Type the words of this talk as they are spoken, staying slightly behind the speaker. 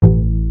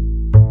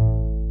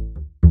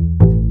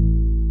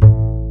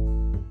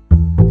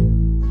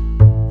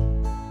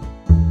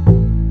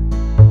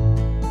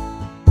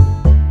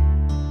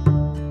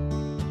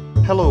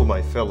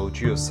fellow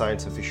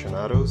geoscience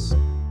aficionados.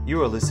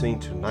 You are listening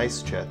to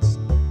Nice Chats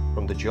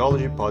from the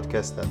Geology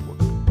Podcast Network.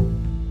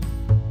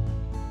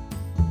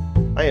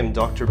 I am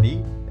Dr.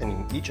 B, and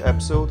in each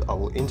episode I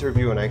will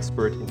interview an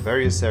expert in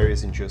various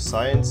areas in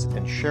geoscience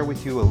and share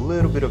with you a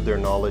little bit of their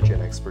knowledge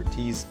and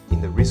expertise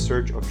in the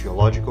research of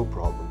geological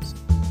problems.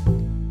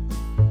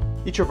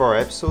 Each of our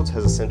episodes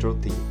has a central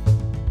theme,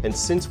 and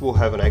since we'll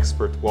have an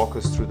expert walk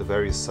us through the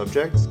various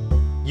subjects,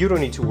 you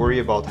don't need to worry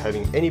about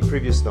having any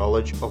previous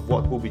knowledge of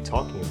what we'll be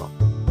talking about.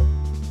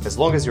 As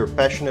long as you're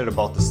passionate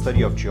about the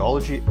study of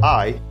geology,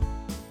 I,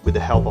 with the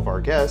help of our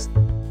guest,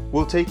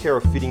 will take care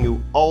of feeding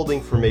you all the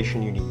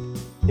information you need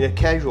in a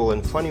casual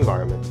and fun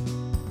environment.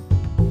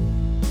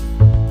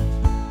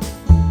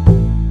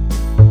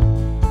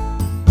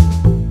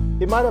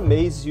 It might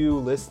amaze you,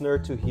 listener,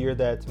 to hear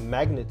that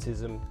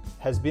magnetism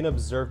has been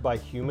observed by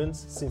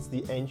humans since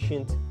the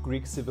ancient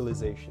Greek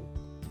civilization,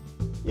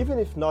 even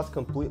if not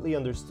completely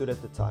understood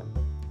at the time.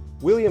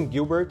 William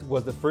Gilbert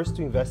was the first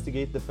to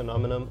investigate the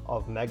phenomenon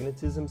of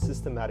magnetism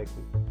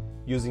systematically,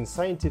 using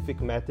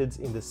scientific methods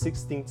in the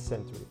 16th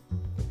century.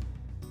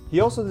 He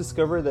also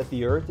discovered that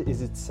the Earth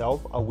is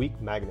itself a weak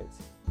magnet.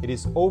 It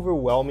is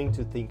overwhelming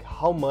to think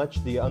how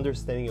much the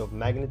understanding of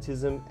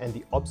magnetism and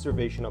the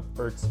observation of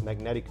Earth's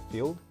magnetic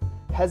field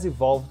has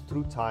evolved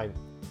through time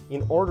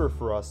in order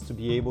for us to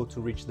be able to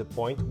reach the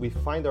point we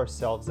find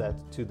ourselves at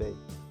today.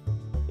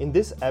 In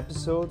this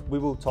episode, we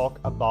will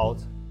talk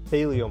about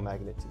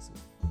paleomagnetism.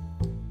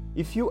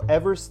 If you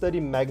ever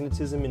study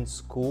magnetism in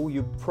school,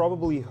 you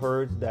probably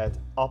heard that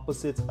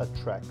opposites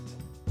attract.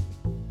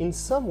 In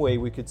some way,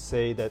 we could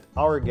say that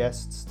our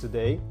guests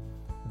today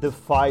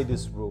defy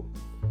this rule.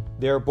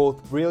 They are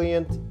both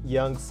brilliant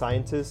young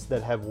scientists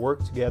that have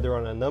worked together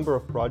on a number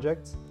of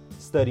projects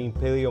studying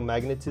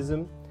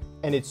paleomagnetism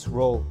and its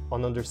role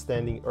on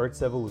understanding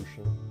Earth's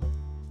evolution.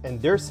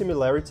 And their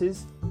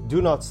similarities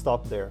do not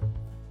stop there.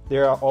 They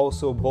are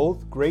also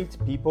both great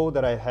people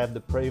that I have the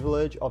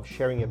privilege of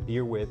sharing a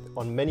beer with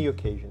on many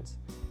occasions,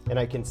 and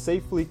I can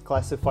safely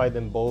classify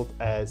them both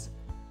as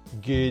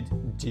good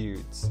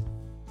dudes.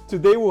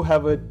 Today we'll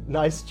have a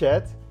nice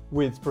chat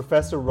with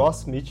Professor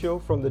Ross Mitchell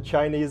from the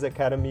Chinese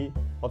Academy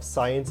of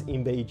Science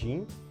in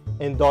Beijing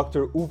and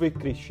Dr. Uwe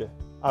Krische,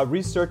 a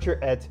researcher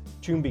at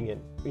Tübingen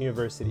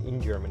University in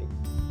Germany.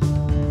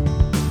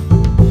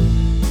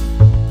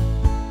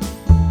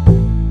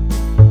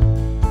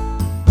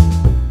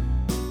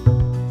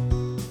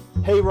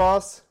 Hey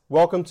Ross,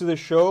 welcome to the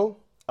show.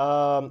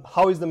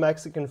 How is the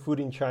Mexican food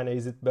in China?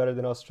 Is it better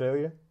than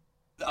Australia?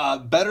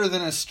 Better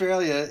than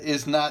Australia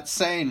is not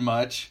saying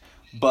much,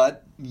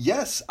 but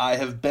yes, I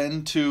have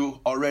been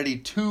to already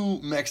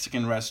 2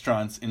 Mexican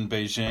restaurants in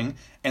Beijing,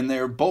 and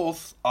they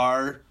both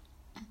are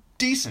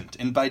decent.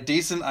 And by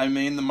decent, I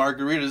mean the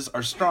margaritas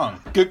are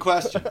strong. Good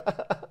question.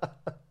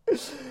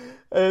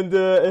 And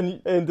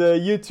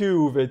you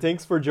too, Uwe.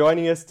 Thanks for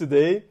joining us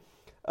today.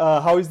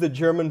 How is the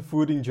German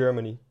food in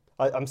Germany?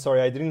 I'm sorry,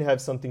 I didn't have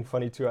something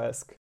funny to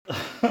ask.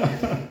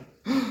 Hi,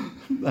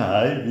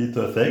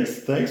 Vitor.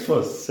 Thanks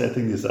for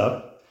setting this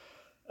up.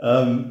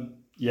 The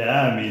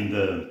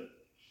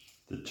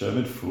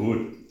German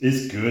food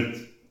is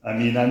good. I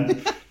mean,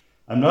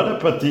 I'm not a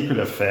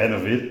particular fan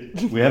of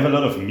it. We have a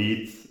lot of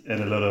meat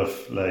and a lot of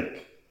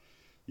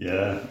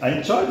I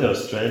enjoy the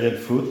Australian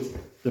food,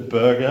 the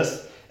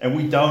burgers, and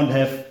we don't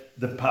have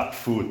the pub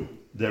food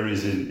there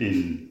is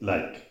in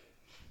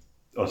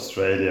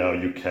Australia or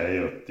UK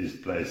or these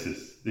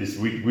places.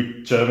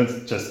 We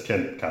Germans just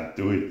can't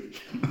do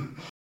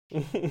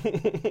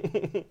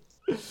it.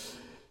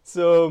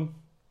 So,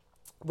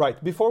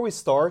 right, before we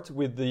start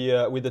with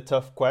the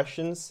tough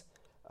questions,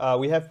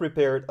 we have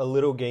prepared a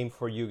little game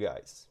for you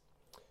guys.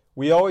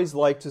 We always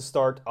like to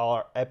start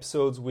our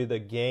episodes with a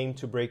game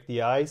to break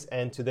the ice,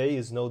 and today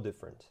is no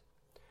different.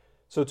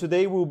 So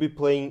today we'll be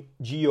playing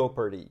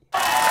Jeopardy!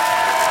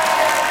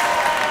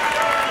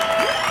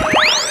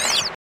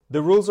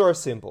 The rules are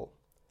simple.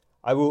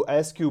 I will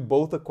ask you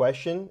both a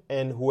question,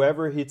 and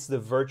whoever hits the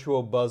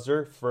virtual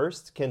buzzer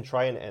first can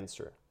try and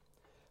answer.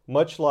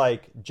 Much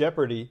like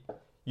Jeopardy!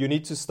 You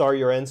need to start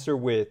your answer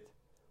with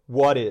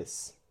 "what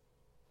is?"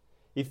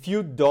 If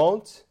you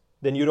don't,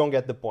 then you don't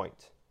get the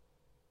point.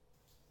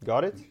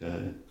 Got it?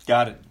 Okay.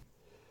 Got it.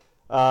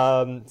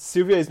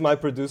 Sylvia is my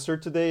producer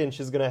today, and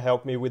she's going to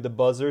help me with the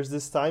buzzers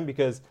this time,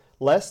 because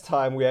last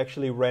time we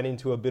actually ran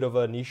into a bit of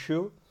an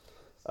issue.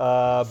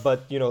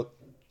 But,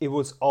 it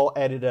was all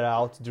edited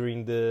out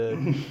during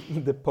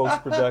the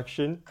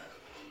post-production,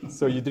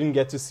 so you didn't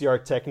get to see our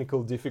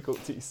technical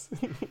difficulties.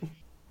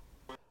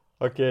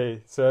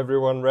 Okay, so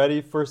everyone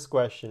ready? First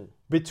question.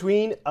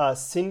 Between a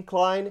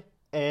syncline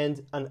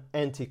and an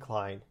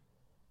anticline,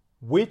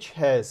 which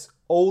has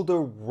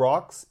older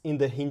rocks in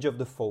the hinge of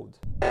the fold?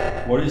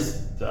 What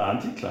is the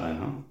anticline,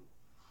 huh?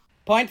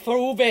 Point for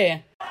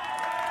Uwe.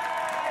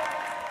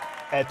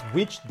 At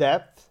which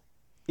depth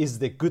is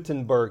the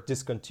Gutenberg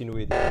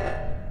discontinuity?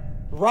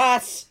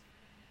 Ross.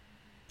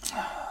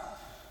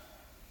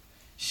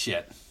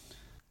 Shit.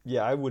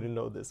 Yeah, I wouldn't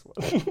know this one.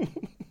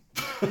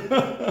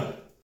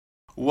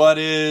 What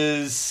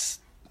is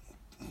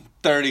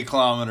 30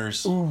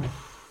 kilometers.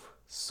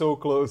 So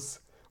close.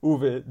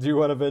 Uwe, do you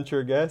want to venture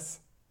a guess?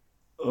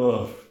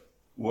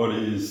 What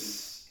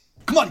is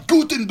Come on,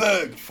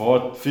 Gutenberg!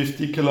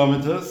 50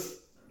 kilometers?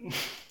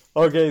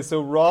 Okay,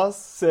 so Ross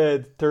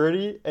said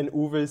 30 and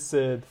Uwe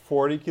said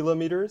 40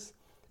 kilometers,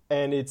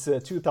 and it's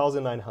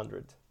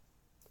 2,900.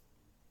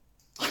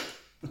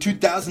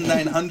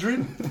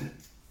 2,900?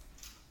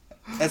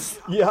 That's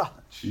Yeah.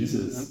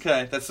 Jesus.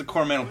 okay. That's the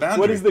Coromandel boundary.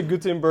 What is the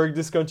Gutenberg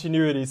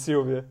discontinuity,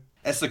 Sylvia?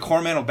 That's the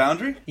Coromandel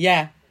boundary?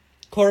 Yeah.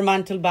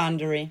 Coromandel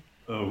boundary.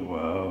 Oh,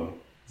 wow.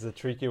 It's a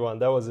tricky one.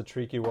 That was a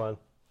tricky one.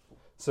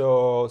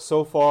 So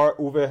far,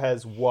 Uwe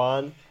has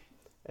one,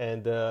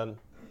 and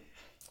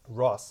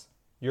Ross,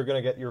 you're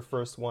going to get your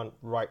first one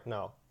right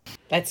now.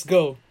 Let's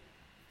go.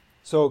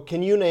 So,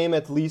 can you name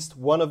at least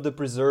one of the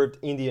preserved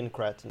Indian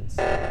cratons?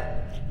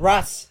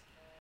 Russ.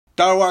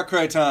 Darwar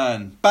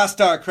Craton,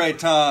 Bastar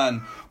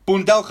Craton,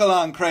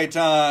 Bundelkalan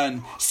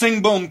Craton,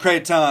 Singbom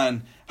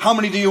Craton. How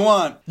many do you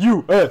want?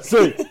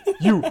 USA!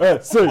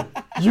 USA!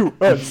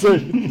 USA!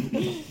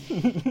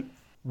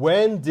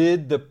 When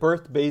did the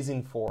Perth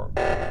Basin form?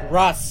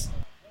 Russ.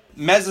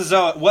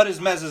 Mesozoic. What is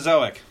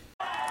Mesozoic?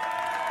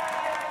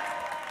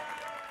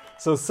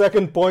 So,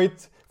 second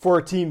point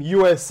for Team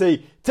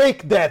USA.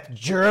 Take that,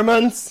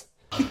 Germans!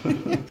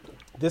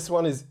 This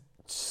one is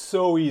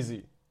so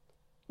easy.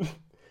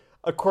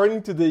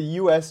 According to the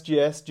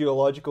USGS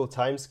geological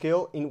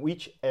timescale, in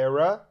which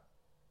era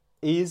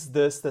is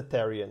the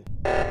Statherian?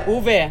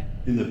 Uwe.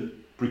 In the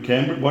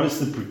Precambrian, what is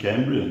the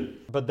Precambrian?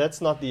 But that's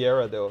not the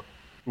era, though.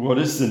 What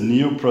is the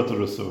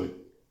Neoproterozoic?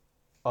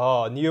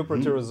 Oh,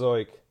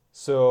 Neoproterozoic.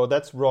 So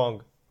that's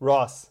wrong.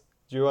 Ross,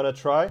 do you want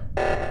to try?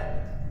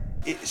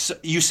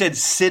 You said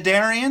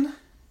Sidarian?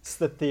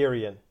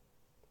 Statherian.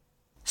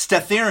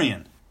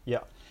 Statherian.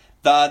 Yeah.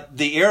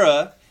 The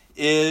era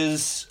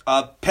is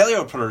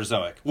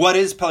Paleoproterozoic. What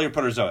is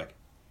Paleoproterozoic?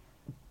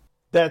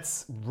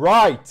 That's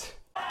right.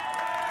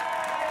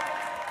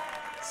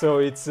 So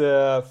it's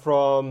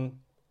from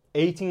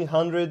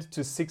 1800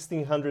 to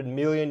 1600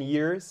 million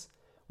years,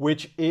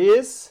 which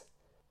is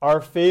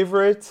our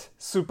favorite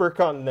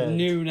supercontinent.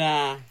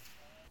 Nuna.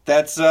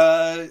 That's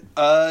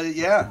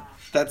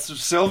that's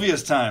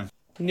Sylvia's time.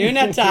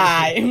 Nuna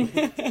time.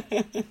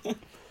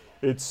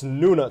 It's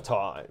Nuna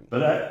time.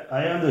 But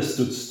I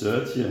understood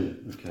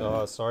Sturtian. Okay.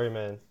 Oh, sorry,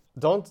 man.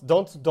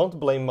 Don't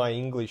blame my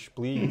English,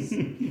 please.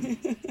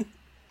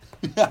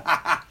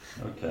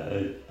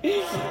 Okay.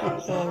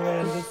 Oh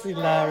man, that's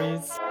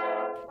hilarious.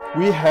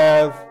 We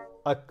have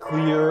a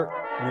clear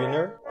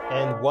winner,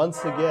 and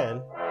once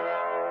again,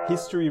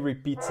 history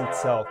repeats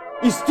itself.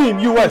 It's Team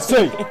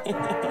USA!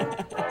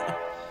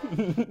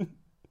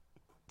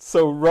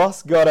 So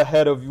Ross got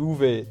ahead of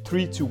Uwe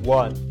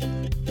 3-1.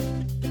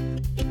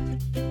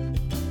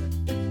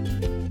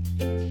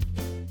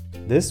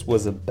 This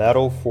was a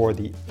battle for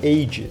the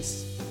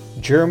ages.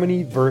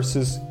 Germany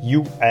versus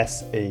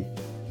USA.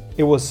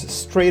 It was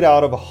straight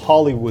out of a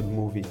Hollywood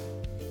movie.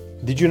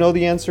 Did you know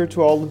the answer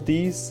to all of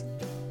these?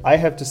 I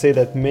have to say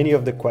that many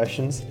of the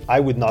questions I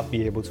would not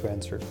be able to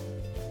answer.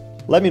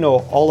 Let me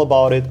know all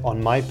about it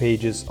on my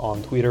pages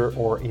on Twitter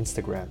or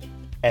Instagram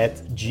at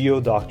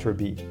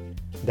GeoDrB.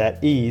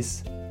 That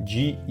is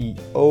GeoDrB.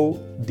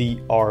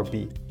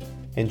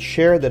 And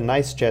share the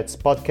Nice Chats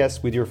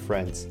podcast with your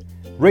friends.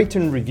 Rate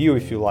and review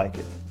if you like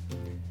it.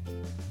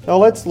 Now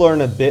let's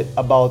learn a bit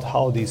about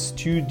how these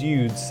two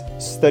dudes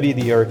study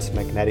the Earth's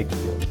magnetic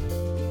field.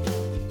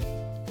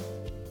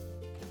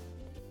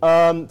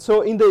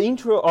 So in the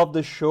intro of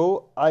the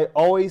show, I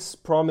always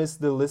promise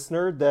the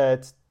listener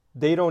that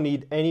they don't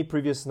need any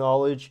previous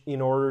knowledge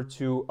in order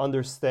to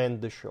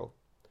understand the show.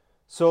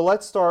 So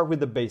let's start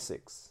with the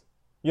basics.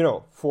 You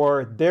know,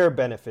 for their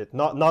benefit,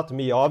 not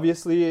me.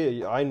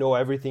 Obviously, I know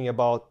everything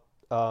about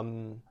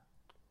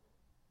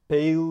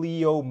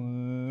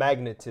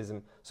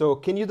paleomagnetism. So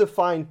can you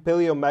define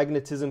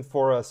paleomagnetism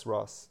for us,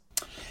 Ross?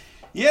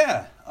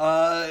 Yeah.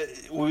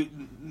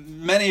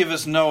 Many of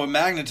us know what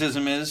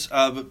magnetism is,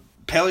 but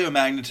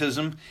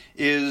paleomagnetism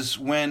is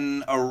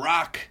when a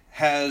rock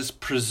has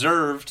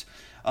preserved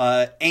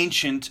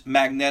ancient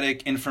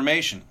magnetic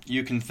information.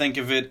 You can think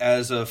of it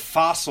as a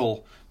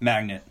fossil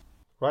magnet.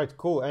 Right,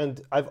 cool.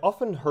 And I've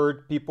often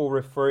heard people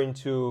referring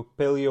to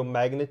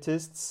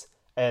paleomagnetists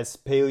as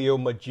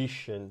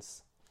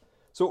paleomagicians.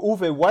 So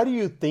Uwe, why do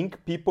you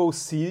think people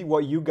see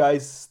what you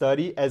guys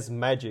study as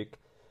magic?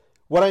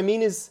 What I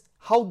mean is,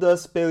 how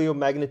does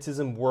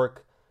paleomagnetism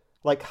work?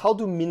 Like, how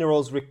do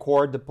minerals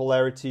record the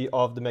polarity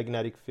of the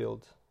magnetic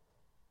field?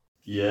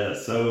 Yeah,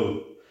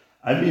 so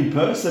I mean,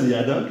 personally,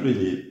 I don't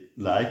really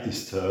like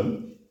this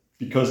term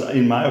because,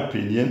 in my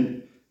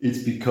opinion,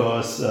 it's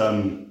because,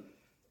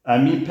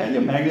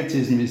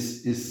 paleomagnetism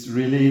is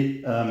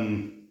really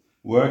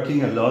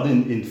working a lot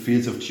in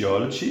fields of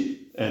geology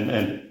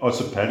and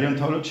also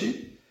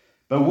paleontology.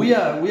 But we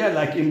are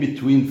like in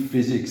between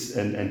physics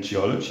and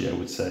geology, I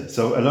would say.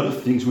 So a lot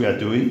of things we are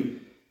doing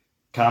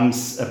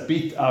comes a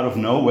bit out of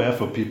nowhere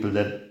for people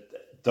that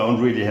don't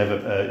really have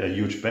a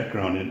huge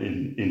background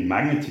in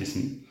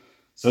magnetism.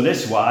 So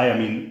that's why, I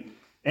mean,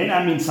 And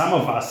I mean, some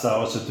of us are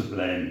also to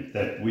blame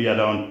that we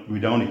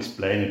don't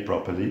explain it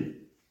properly.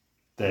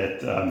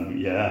 That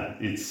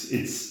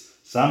it's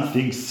some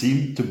things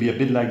seem to be a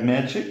bit like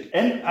magic,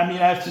 and I mean,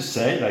 I have to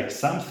say, like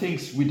some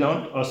things we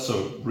don't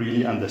also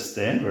really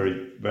understand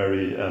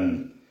very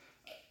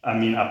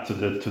up to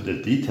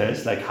the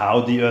details, like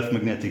how the Earth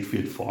magnetic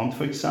field formed,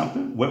 for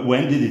example.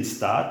 When did it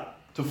start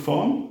to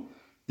form?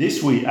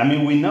 We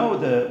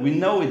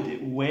know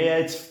it where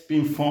it's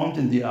been formed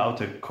in the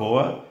outer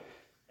core,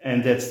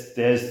 and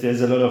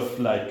there's a lot of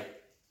like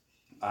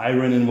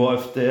iron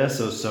involved there.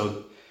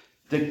 So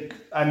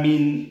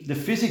the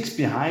physics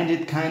behind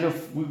it kind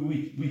of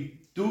we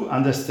do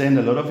understand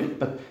a lot of it,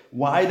 but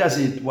why does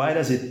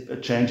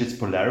it change its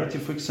polarity,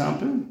 for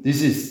example?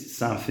 This is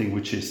something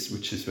which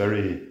is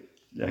very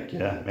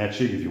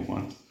magic, if you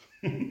want.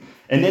 And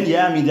then the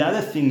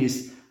other thing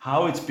is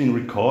how it's been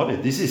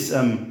recorded. This is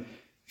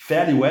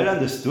fairly well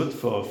understood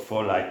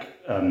for like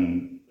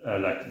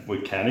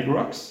volcanic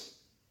rocks.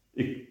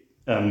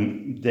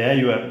 There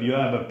you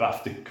have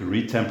above the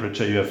Curie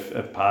temperature, you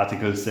have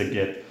particles that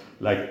get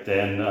like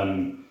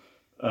then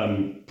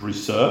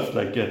preserved,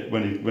 like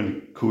when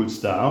it cools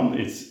down,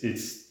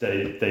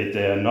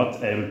 they are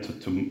not able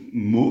to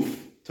move.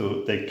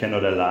 They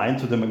cannot align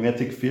to the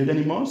magnetic field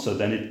anymore, so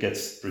then it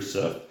gets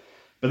preserved.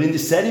 But in the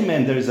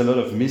sediment, there is a lot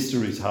of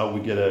mysteries how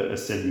we get a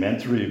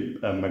sedimentary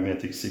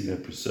magnetic signal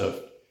preserved.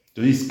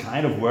 So this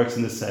kind of works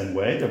in the same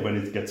way, that when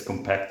it gets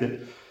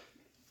compacted,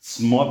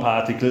 small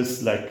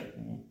particles like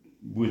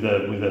with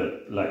a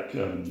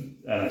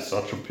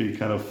anisotropy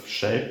kind of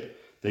shape,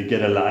 they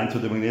get aligned to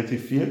the magnetic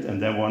field, and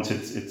then once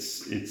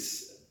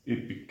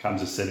it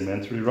becomes a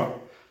sedimentary rock,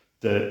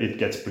 it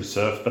gets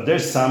preserved. But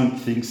there's some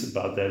things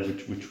about that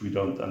which we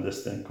don't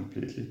understand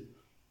completely.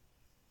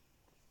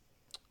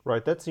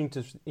 Right, that's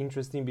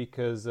interesting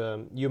because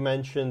you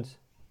mentioned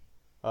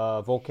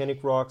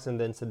volcanic rocks and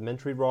then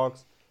sedimentary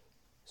rocks.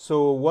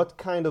 So what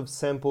kind of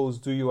samples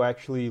do you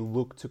actually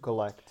look to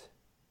collect?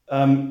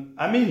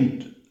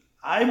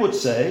 I would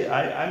say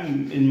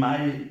I'm in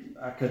my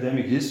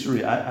academic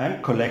history,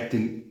 I'm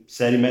collecting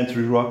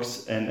sedimentary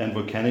rocks and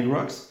volcanic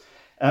rocks.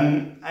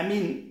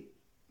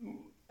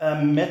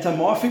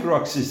 Metamorphic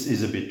rocks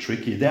is a bit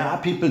tricky. There are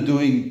people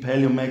doing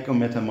paleomag on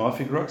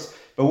metamorphic rocks,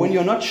 but when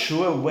you're not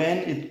sure when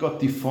it got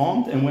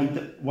deformed and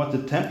what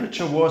the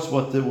temperature was,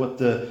 what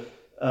the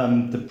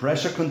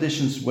pressure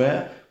conditions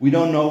were, we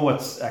don't know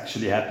what's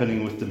actually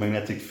happening with the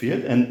magnetic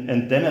field,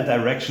 and then a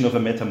direction of a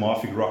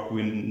metamorphic rock,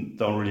 we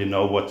don't really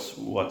know what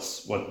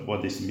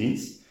this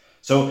means.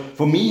 So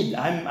for me,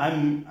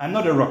 I'm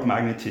not a rock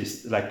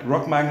magnetist. Like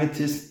rock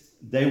magnetists,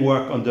 they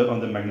work on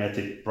the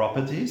magnetic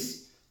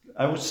properties,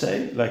 I would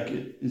say, like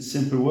in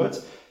simple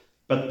words.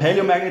 But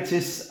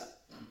paleomagnetists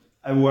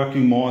are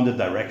working more on the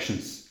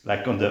directions,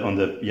 like on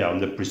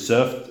the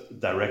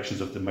preserved directions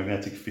of the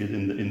magnetic field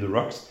in the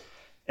rocks.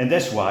 And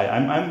that's why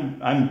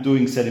I'm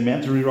doing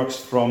sedimentary rocks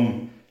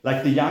from,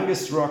 like, the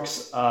youngest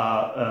rocks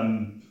are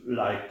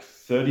like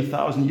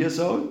 30,000 years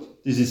old.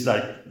 This is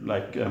like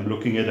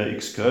looking at an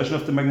excursion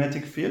of the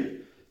magnetic field,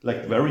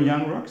 like very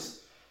young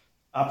rocks,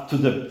 up to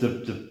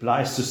the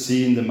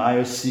Pleistocene, the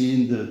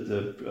Miocene,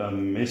 the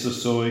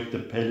Mesozoic, the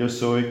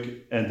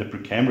Paleozoic, and the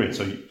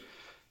Precambrian.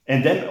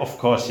 And then, of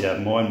course,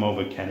 more and more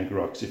volcanic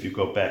rocks if you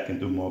go back and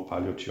do more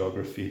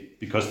paleogeography,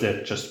 because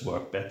they just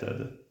work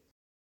better.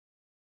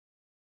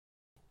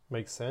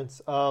 Makes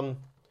sense.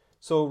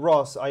 So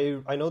Ross,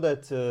 I know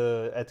that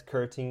at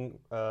Curtin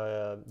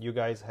you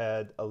guys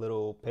had a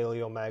little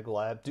paleomag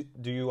lab.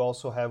 Do you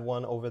also have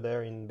one over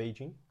there in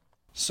Beijing?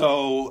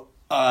 So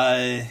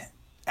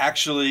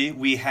actually,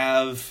 we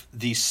have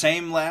the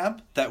same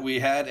lab that we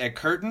had at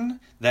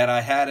Curtin, that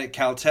I had at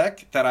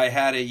Caltech, that I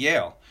had at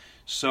Yale.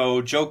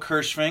 So Joe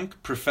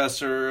Kirschvink,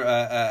 professor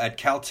at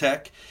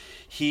Caltech,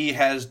 he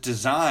has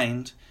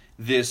designed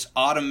this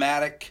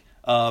automatic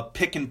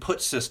pick and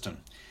put system.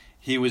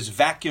 He was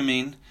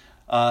vacuuming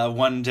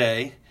one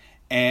day,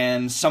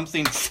 and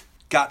something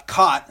got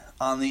caught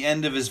on the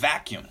end of his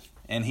vacuum.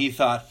 And he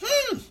thought,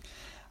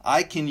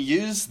 I can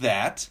use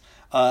that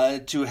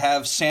to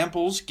have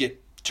samples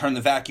turn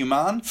the vacuum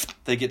on,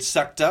 they get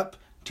sucked up,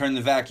 turn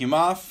the vacuum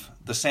off,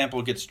 the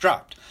sample gets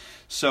dropped.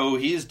 So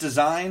he's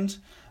designed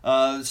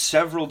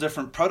several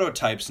different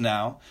prototypes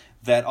now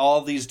that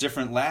all these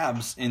different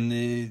labs in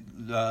the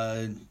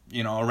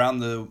around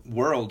the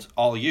world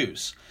all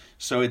use.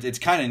 So it's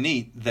kind of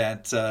neat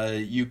that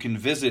you can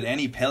visit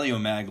any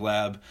paleomag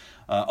lab,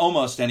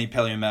 almost any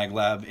paleomag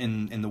lab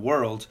in the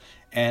world,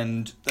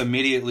 and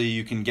immediately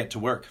you can get to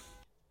work.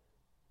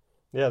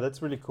 Yeah,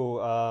 that's really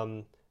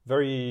cool.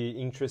 Very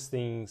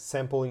interesting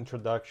sample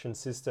introduction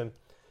system.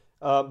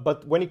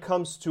 But when it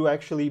comes to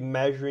actually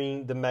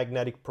measuring the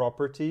magnetic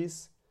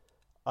properties,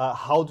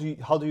 how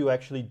do you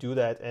actually do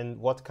that,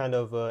 and what kind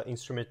of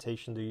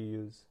instrumentation do you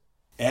use?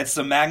 It's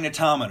a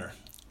magnetometer.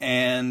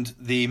 And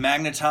the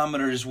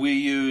magnetometers we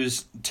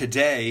use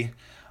today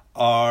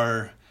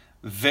are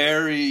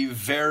very,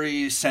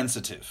 very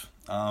sensitive.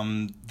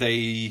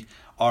 They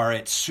are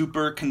at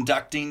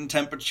superconducting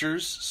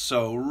temperatures,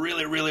 so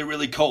really, really,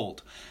 really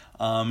cold.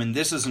 And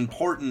this is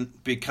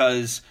important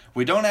because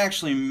we don't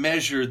actually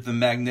measure the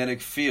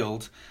magnetic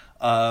field.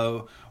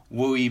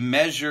 We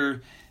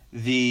measure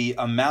the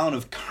amount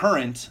of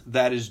current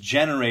that is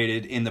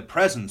generated in the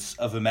presence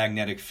of a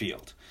magnetic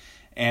field.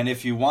 And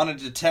if you want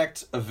to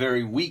detect a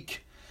very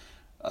weak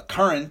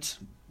current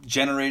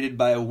generated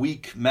by a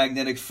weak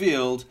magnetic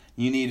field,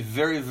 you need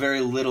very,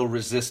 very little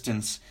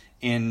resistance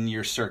in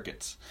your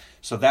circuits.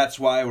 So that's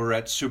why we're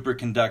at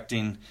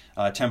superconducting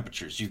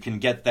temperatures. You can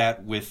get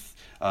that with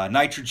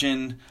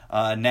nitrogen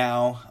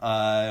now,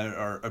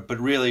 but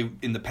really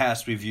in the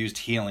past we've used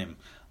helium.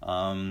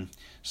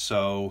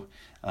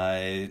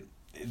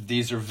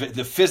 These are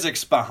the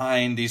physics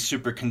behind these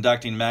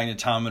superconducting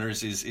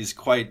magnetometers is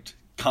quite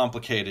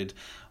complicated,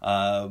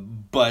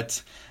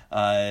 but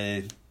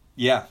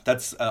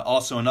that's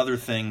also another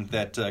thing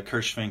that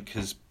Kirschvink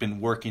has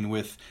been working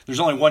with. There's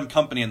only one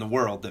company in the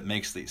world that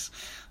makes these.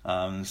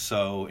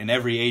 So in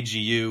every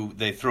AGU,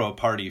 they throw a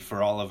party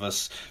for all of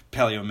us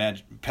paleo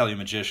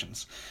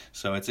magicians.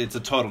 So it's a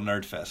total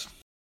nerd fest.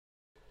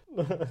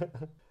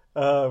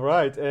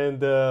 Right,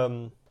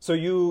 and so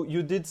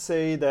you did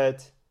say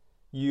that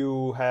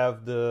you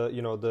have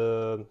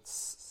the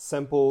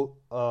sample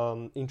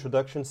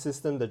introduction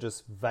system that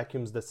just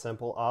vacuums the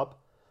sample up.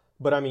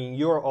 But I mean,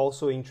 you're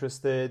also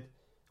interested,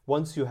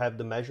 once you have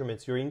the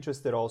measurements, you're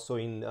interested also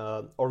in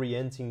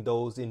orienting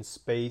those in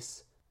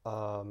space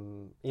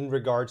in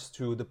regards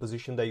to the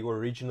position that you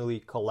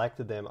originally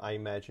collected them, I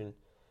imagine.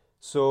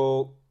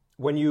 So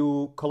when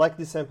you collect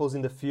the samples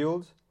in the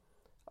field,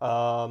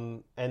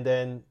 and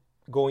then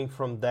going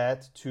from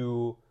that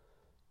to,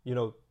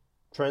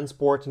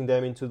 transporting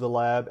them into the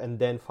lab and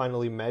then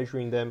finally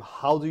measuring them,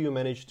 how do you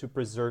manage to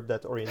preserve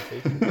that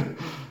orientation?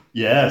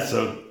 Yeah,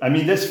 so I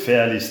mean that's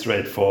fairly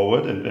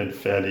straightforward and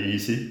fairly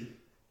easy.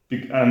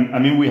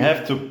 We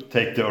have to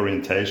take the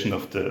orientation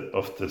of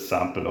the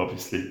sample,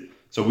 obviously.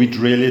 So we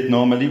drill it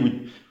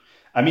normally.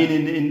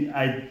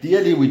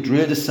 Ideally we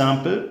drill the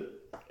sample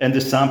and the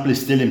sample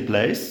is still in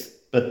place.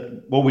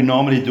 But what we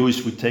normally do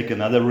is we take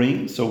another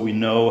ring so we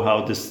know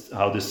how this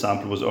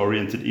sample was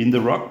oriented in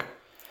the rock.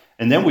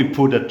 And then we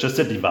put just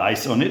a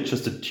device on it,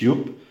 just a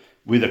tube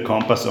with a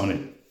compass on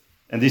it.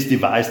 And this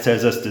device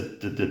tells us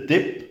the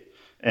dip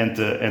and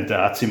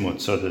the azimuth,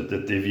 so the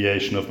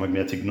deviation of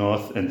magnetic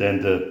north, and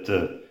then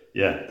the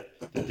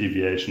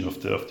deviation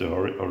of the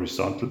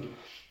horizontal.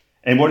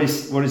 And what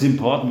is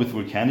important with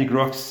volcanic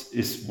rocks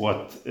is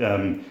what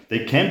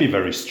they can be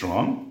very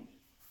strong.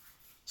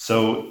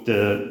 So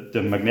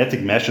the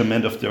magnetic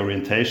measurement of the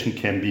orientation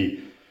can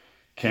be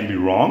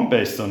wrong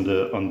based on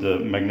the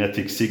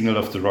magnetic signal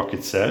of the rock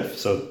itself.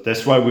 So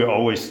that's why we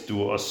always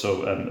do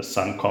also a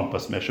sun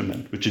compass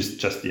measurement, which is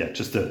just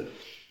a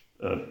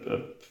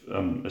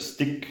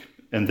stick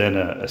and then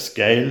a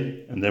scale,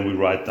 and then we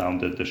write down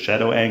the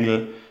shadow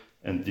angle,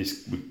 and we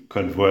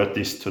convert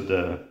this to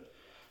the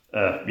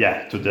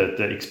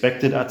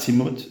expected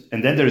azimuth.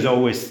 And then there's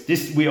always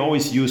this we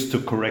always use to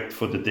correct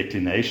for the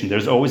declination.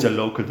 There's always a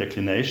local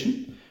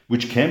declination,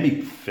 which can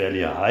be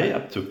fairly high,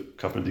 up to a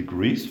couple of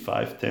degrees,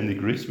 5-10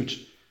 degrees,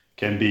 which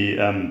can be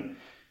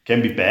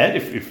bad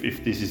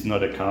if this is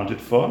not accounted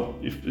for,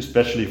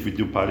 especially if we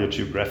do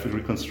paleogeographic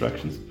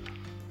reconstructions.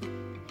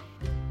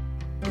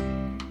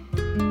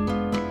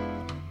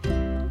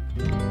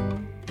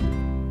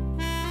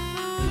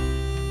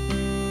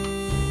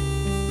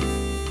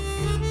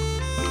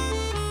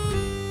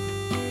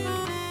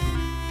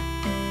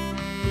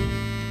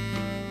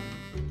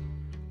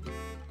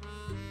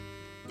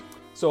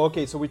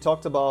 So we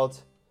talked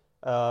about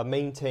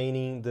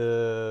maintaining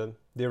the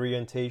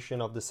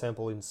orientation of the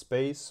sample in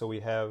space. So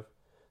we have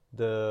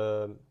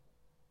the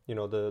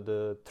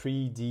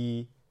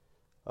 3D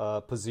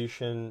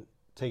position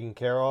taken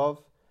care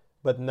of,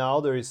 but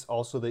now there is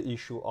also the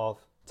issue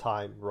of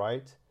time,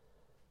 right?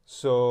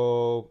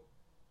 So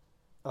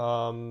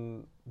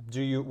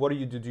do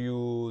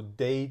you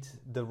date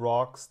the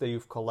rocks that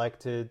you've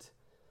collected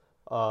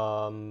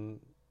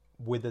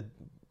with a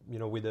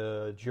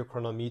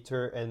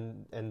geochronometer,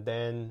 and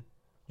then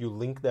you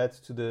link that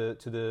to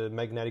the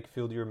magnetic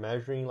field you're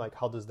measuring? Like,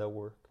 how does that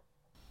work?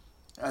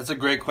 That's a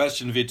great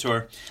question,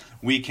 Vitor.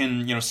 We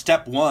can,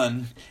 step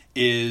one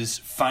is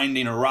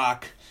finding a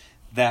rock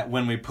that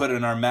when we put it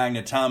in our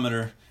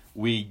magnetometer,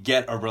 we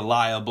get a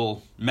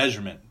reliable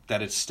measurement,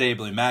 that it's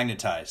stably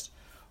magnetized.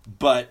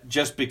 But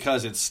just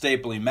because it's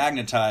stably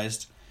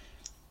magnetized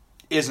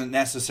isn't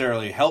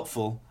necessarily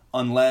helpful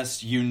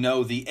unless you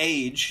know the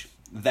age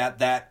that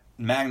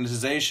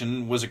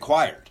magnetization was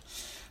acquired.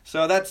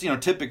 So that's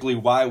typically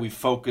why we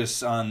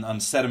focus on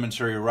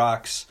sedimentary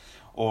rocks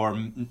or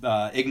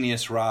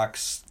igneous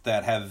rocks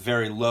that have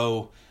very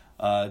low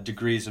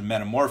degrees of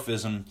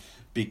metamorphism,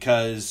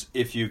 because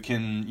if you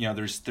can,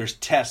 there's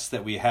tests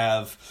that we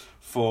have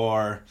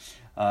for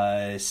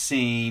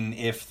seeing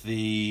if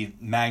the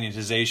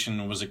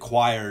magnetization was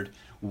acquired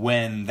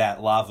when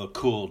that lava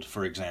cooled,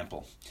 for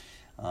example.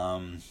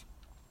 And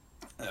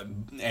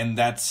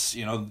that's,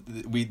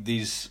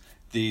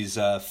 these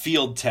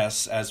field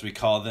tests, as we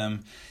call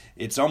them,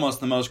 it's almost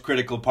the most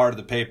critical part of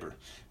the paper,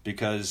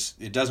 because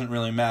it doesn't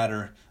really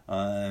matter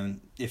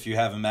if you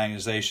have a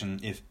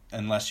magnetization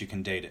unless you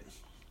can date it.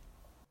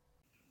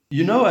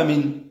 You know, I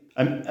mean,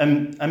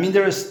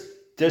 there's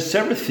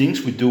several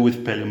things we do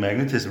with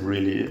paleomagnetism,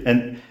 really,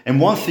 and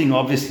one thing,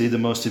 obviously, the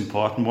most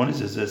important one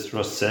is, as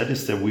Ross said,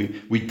 is that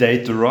we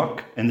date the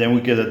rock, and then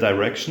we get a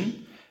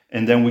direction,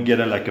 and then we get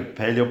a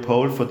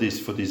paleopole for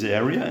this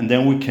area, and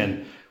then we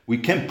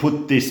can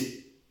put this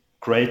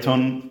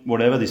craton,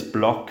 whatever, this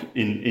block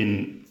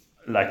in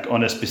like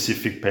on a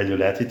specific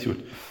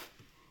paleolatitude.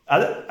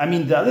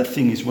 The other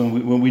thing is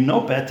when we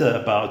know better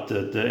about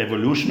the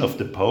evolution of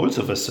the poles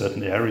of a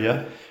certain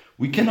area,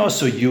 we can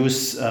also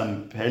use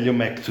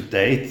paleomag to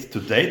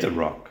date a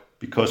rock,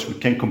 because we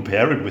can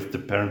compare it with the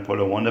parent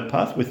polar wander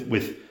path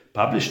with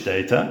published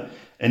data,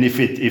 and if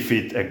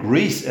it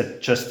agrees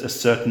at just a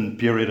certain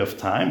period of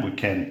time, we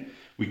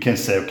can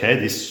say, okay,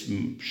 this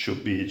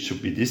should be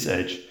this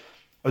age.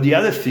 Or the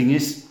other thing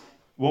is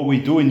what we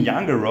do in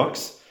younger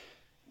rocks.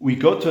 We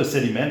go to a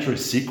sedimentary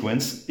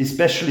sequence,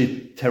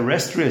 especially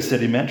terrestrial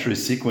sedimentary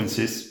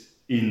sequences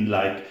in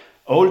like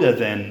older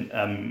than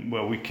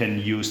where we can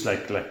use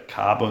like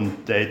carbon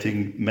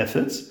dating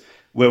methods,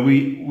 where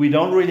we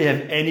don't really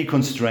have any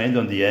constraint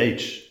on the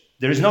age.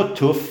 There is no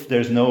tuff,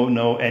 there's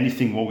no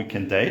anything what we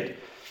can date.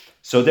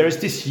 So there is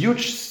these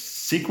huge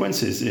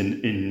sequences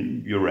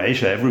in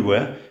Eurasia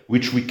everywhere,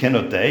 which we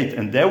cannot date.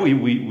 And there we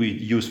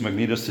use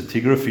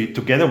magnetostratigraphy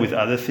together with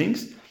other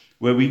things,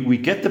 where we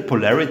get the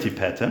polarity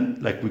pattern,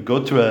 like we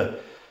go to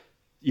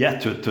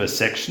a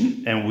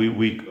section and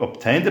we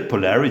obtain the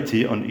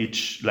polarity on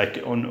each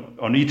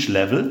on each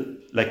level,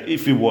 like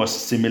if it was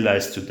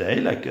similized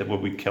today, like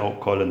what we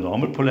call a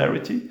normal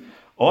polarity,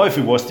 or if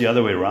it was the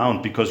other way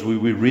around, because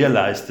we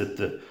realized that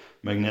the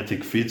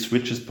magnetic field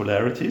switches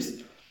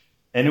polarities.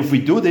 And if we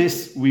do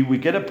this, we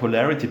get a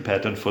polarity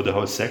pattern for the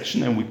whole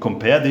section, and we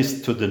compare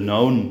this to the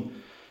known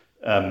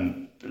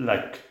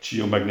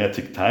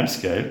geomagnetic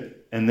timescale.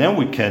 And then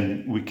we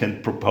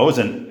can propose,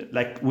 and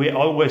like we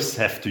always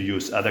have to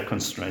use other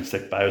constraints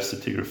like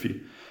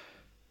biostratigraphy.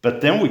 But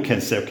then we can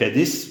say, okay,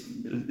 this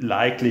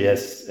likely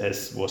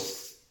as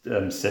was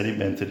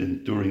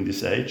sedimented during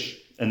this age,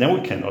 and then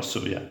we can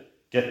also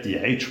get the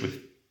age with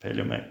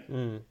paleomag.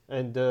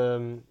 And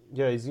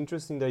it's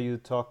interesting that you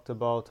talked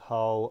about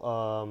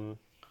how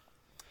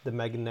the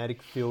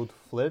magnetic field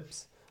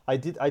flips. I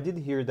did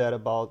hear that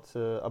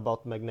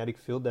about magnetic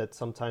field, that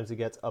sometimes it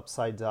gets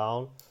upside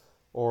down,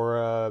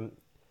 or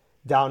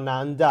down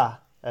under,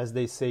 as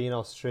they say in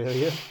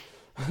Australia.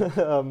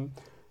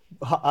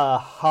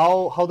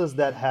 How does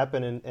that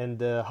happen,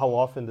 and how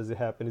often does it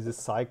happen? Is it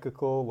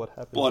cyclical? What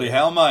happens? Bloody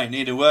hell, mate!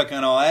 Need to work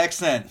on our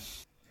accent.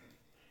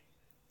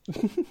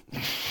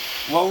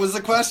 What was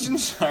the question?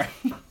 Sorry.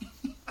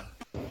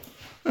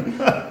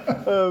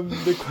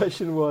 The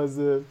question was,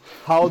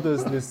 how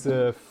does this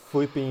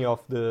flipping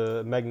of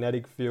the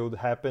magnetic field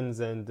happens,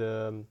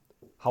 and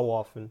how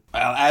often?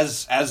 Well,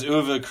 as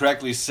Uwe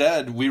correctly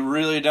said, we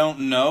really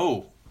don't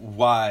know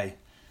why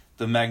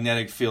the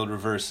magnetic field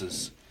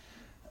reverses.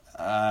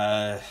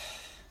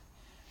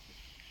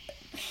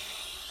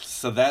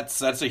 So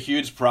that's a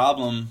huge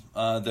problem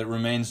that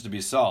remains to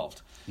be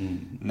solved.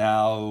 Mm-hmm.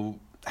 Now,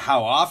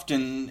 how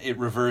often it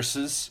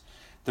reverses,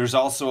 there's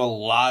also a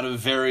lot of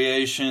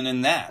variation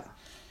in that.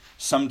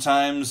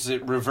 Sometimes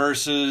it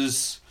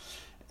reverses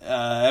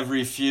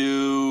every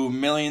few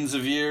millions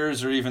of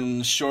years, or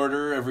even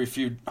shorter, every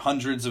few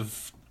hundreds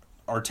of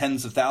or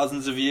tens of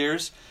thousands of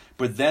years.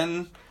 But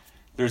then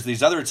there's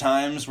these other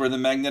times where the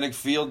magnetic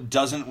field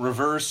doesn't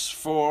reverse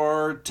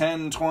for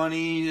 10,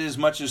 20, as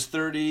much as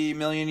 30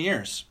 million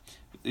years.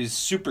 These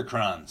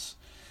supercrons.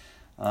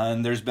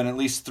 And there's been at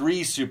least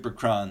 3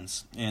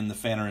 supercrons in the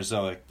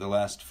Phanerozoic, the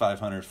last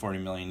 540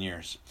 million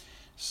years.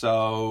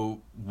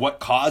 So what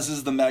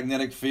causes the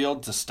magnetic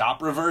field to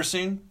stop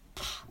reversing?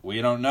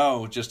 We don't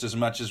know, just as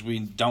much as we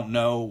don't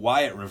know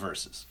why it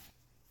reverses.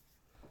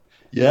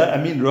 Yeah,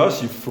 I mean,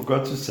 Ross, you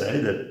forgot to say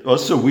that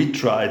also we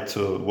tried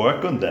to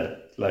work on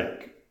that.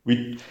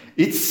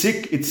 It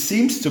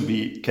seems to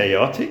be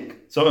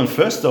chaotic. So on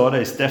first order,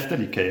 it's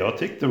definitely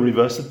chaotic, the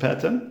reversal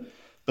pattern.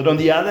 But on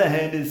the other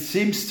hand, it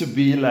seems to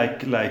be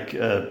like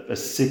a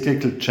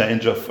cyclical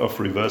change of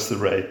reversal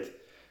rate.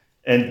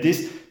 And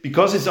this,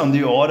 because it's on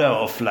the order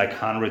of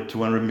 100,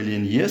 200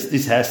 million years,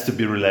 this has to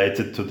be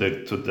related to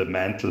the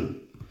mantle.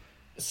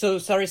 So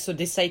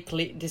the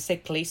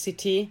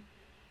cyclicity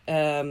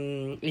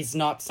is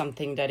not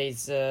something that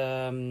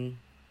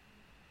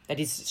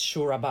is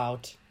sure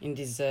about in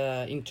this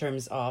in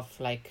terms of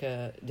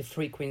the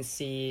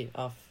frequency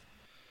of.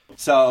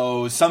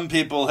 So some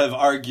people have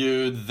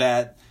argued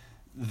that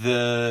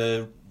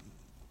the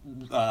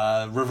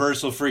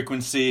reversal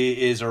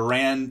frequency is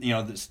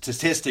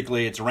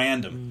statistically it's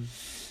random.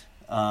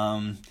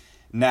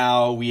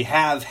 Now we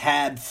have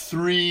had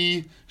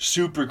 3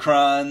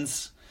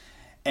 supercrons,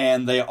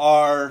 and they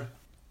are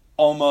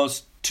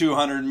almost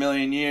 200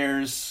 million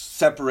years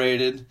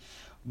separated,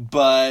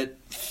 but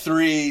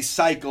 3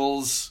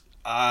 cycles,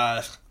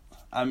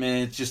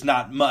 it's just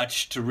not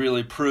much to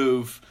really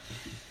prove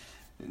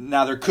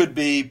Now, there could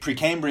be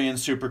Precambrian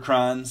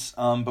supercrons,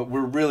 but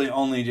we're really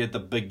only at the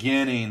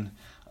beginning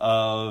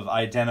of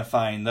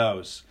identifying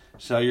those.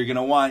 So you're going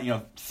to want,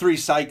 3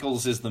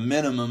 cycles is the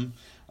minimum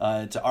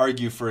to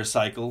argue for a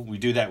cycle. We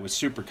do that with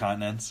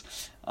supercontinents.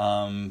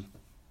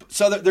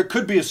 So there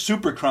could be a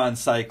supercron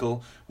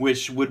cycle,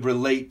 which would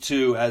relate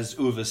to, as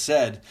Uwe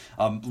said,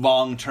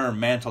 long-term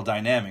mantle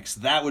dynamics.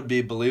 That would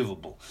be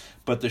believable.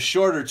 But the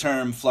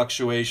shorter-term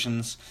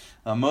fluctuations,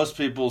 most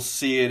people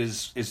see it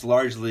as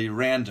largely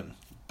random.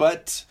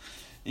 But,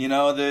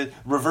 the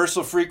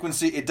reversal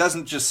frequency, it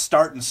doesn't just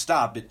start and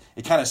stop. It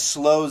kind of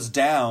slows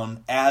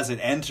down as it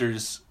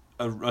enters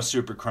a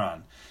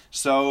supercron.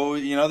 So,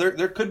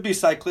 there could be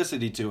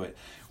cyclicity to it.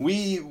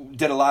 We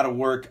did a lot of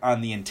work on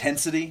the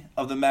intensity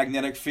of the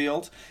magnetic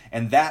field,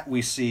 and that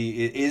we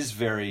see it is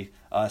very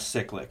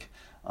cyclic.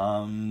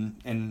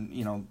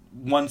 And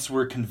once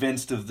we're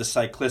convinced of the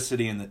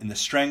cyclicity and the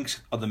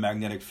strength of the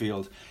magnetic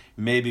field,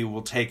 maybe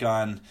we'll take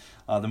on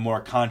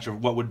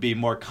what would be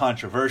more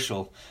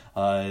controversial,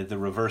 the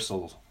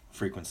reversal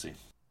frequency.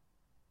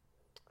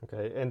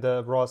 Okay, and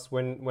Ross,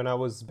 when I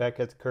was back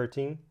at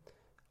Curtin,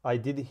 I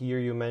did hear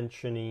you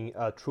mentioning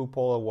True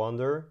Polar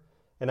Wonder,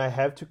 and I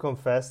have to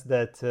confess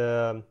that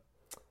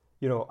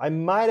I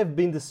might have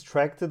been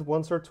distracted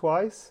once or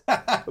twice,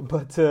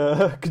 but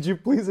could you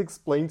please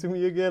explain to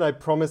me again? I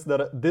promise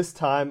that this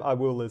time I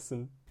will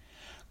listen.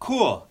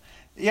 Cool.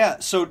 Yeah,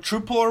 so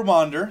True Polar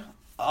Wander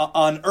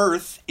on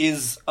Earth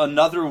is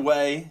another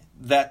way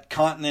that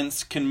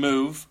continents can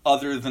move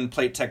other than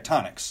plate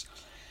tectonics.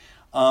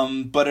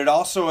 But it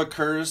also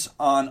occurs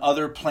on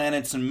other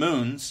planets and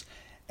moons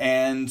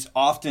and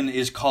often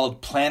is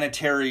called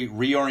planetary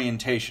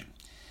reorientation.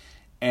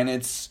 And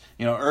it's,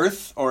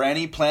 Earth or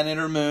any planet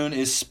or moon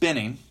is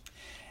spinning.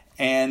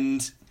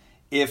 And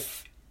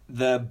if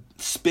the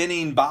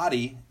spinning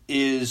body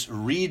is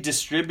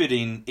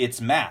redistributing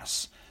its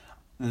mass,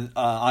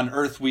 on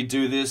Earth we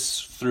do this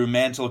through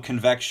mantle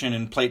convection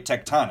and plate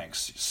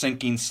tectonics,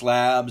 sinking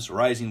slabs,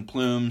 rising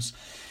plumes.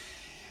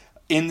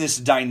 In this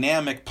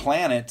dynamic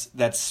planet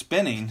that's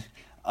spinning,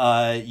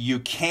 you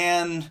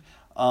can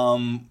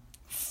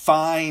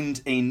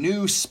find a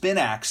new spin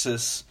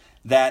axis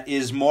that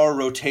is more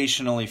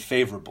rotationally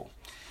favorable.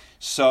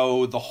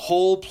 So the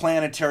whole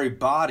planetary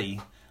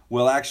body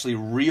will actually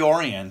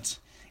reorient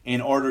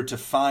in order to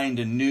find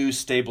a new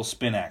stable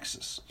spin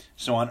axis.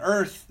 So on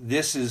Earth,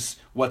 this is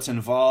what's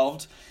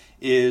involved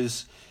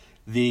is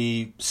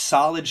the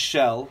solid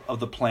shell of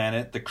the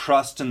planet, the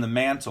crust and the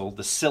mantle,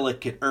 the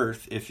silicate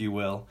Earth, if you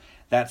will.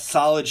 That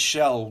solid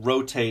shell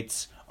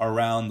rotates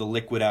around the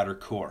liquid outer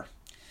core.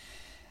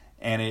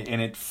 And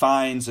it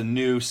finds a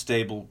new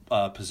stable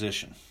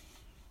position.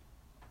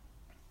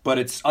 But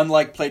it's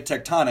unlike plate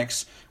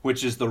tectonics,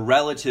 which is the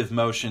relative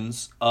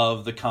motions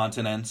of the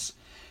continents.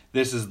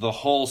 This is the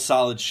whole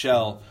solid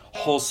shell,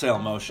 wholesale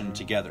motion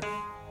together.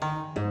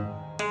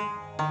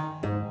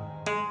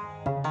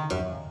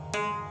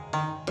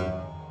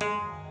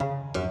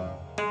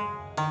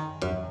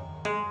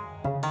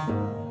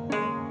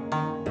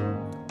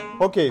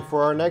 Okay,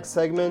 for our next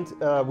segment,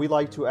 we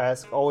like to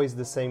ask always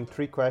the same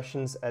 3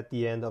 questions at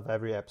the end of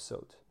every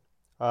episode.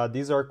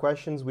 These are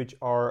questions which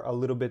are a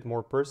little bit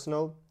more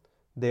personal.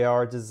 They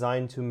are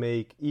designed to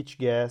make each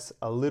guest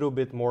a little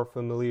bit more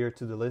familiar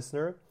to the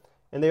listener,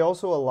 and they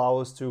also allow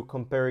us to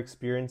compare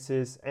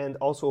experiences and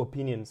also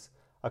opinions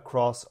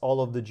across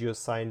all of the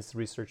geoscience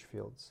research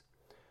fields.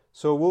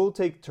 So we'll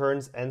take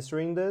turns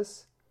answering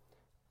this.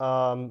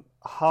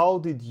 How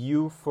did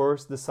you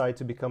first decide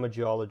to become a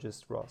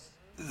geologist, Ross?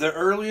 The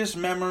earliest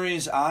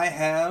memories I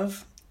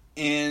have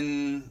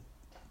in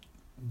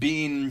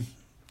being,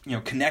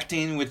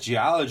 connecting with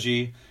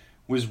geology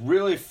was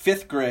really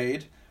 5th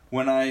grade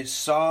when I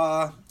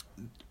saw,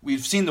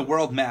 we've seen the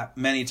world map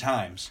many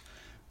times,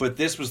 but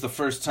this was the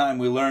first time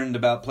we learned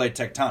about plate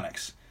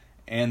tectonics.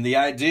 And the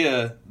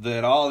idea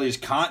that all these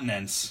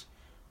continents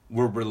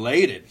were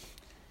related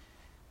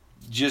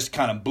just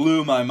kind of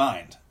blew my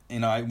mind.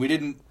 We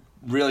didn't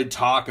really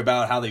talk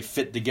about how they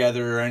fit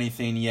together or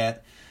anything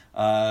yet.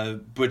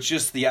 But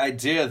just the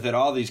idea that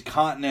all these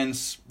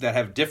continents that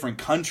have different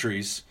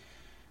countries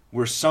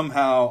were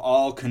somehow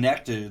all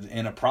connected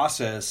in a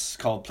process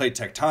called plate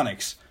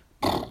tectonics,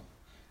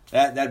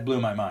 that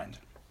blew my mind.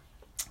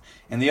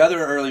 And the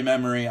other early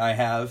memory I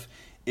have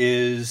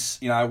is,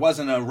 I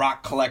wasn't a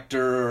rock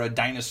collector or a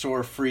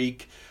dinosaur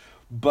freak,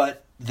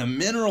 but the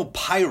mineral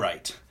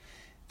pyrite,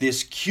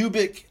 this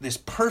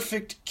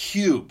perfect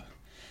cube,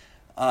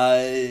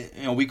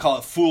 we call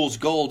it fool's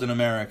gold in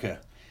America.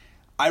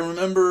 I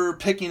remember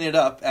picking it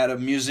up at a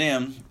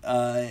museum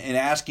and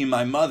asking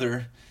my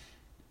mother,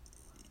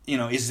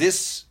 is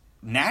this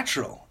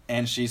natural?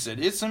 And she said,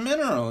 it's a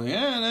mineral.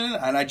 Yeah.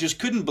 And I just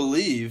couldn't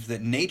believe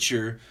that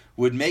nature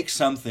would make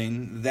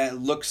something that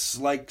looks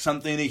like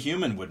something a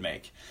human would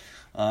make.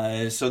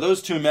 So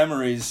those 2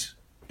 memories,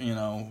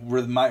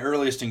 were my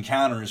earliest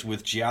encounters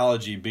with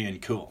geology being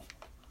cool.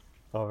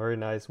 Oh, very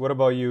nice. What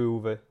about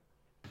you, Uwe?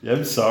 Yeah,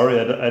 I'm sorry.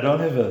 I don't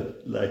have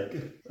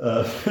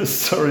a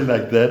story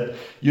like that.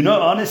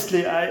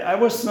 Honestly, I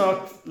was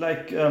not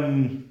like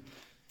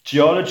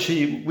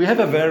geology. We have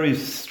a very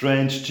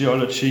strange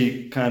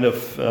geology kind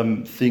of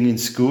thing in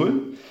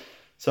school.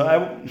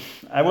 So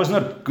I was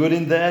not good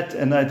in that,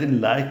 and I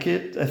didn't like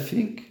it, I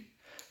think.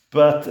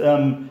 But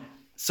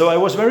so I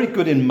was very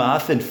good in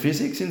math and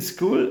physics in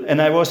school,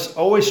 and I was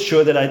always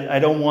sure that I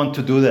don't want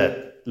to do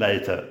that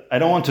later. I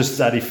don't want to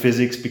study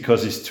physics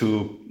because it's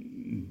too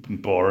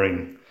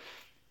boring.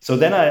 So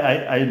then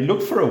I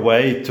looked for a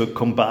way to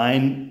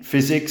combine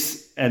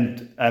physics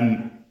and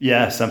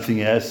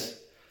something else.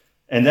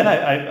 And then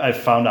I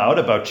found out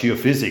about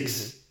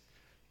geophysics.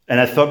 And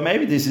I thought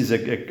maybe this is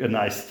a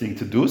nice thing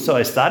to do. So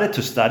I started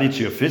to study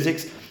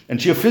geophysics. And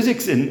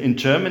geophysics in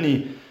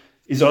Germany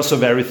is also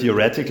very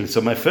theoretical.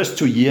 So my first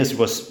 2 years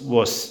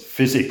was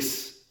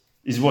physics.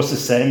 It was the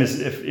same as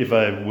if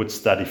I would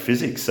study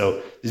physics. So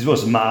this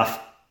was math,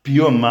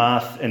 pure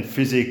math and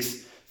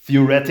physics,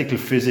 theoretical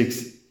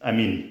physics.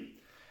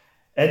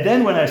 And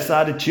then when I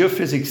started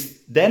geophysics,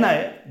 then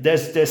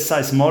there's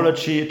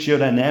seismology,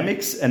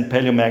 geodynamics, and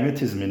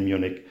paleomagnetism in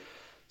Munich.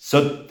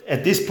 So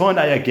at this point,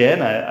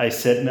 I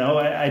said, no,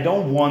 I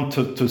don't want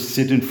to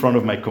sit in front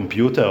of my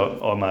computer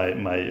or my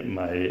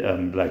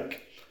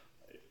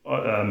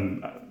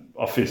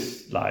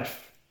office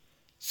life.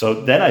 So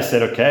then I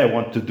said, okay, I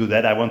want to do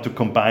that. I want to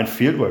combine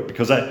fieldwork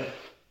because I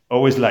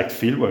always liked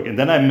fieldwork. And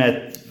then I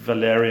met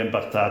Valerian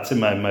Bartazzi,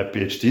 my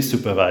PhD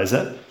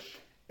supervisor.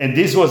 And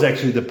this was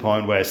actually the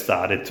point where I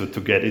started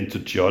to get into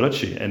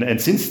geology. And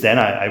since then,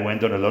 I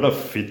went on a lot of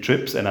field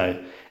trips. And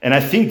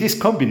I think this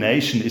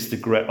combination is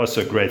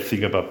also a great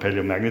thing about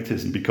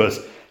paleomagnetism,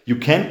 because you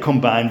can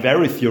combine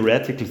very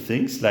theoretical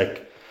things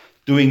like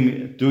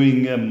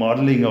doing a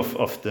modeling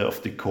of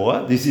the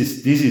core. This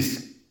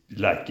is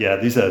like, you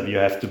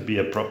have to be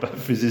a proper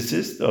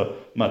physicist or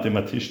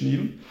mathematician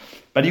even.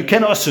 But you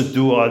can also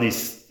do all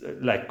this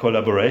like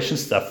collaboration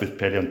stuff with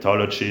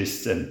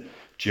paleontologists and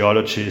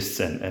geologists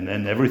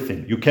and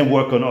everything. You can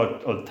work on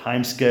all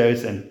time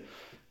scales and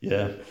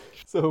yeah.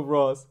 So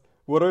Ross,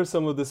 what are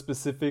some of the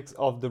specifics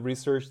of the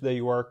research that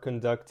you are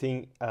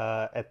conducting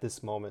at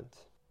this moment?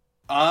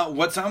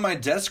 What's on my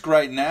desk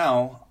right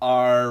now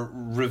are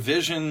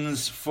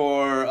revisions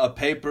for a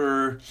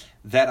paper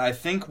that I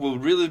think will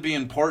really be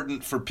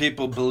important for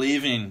people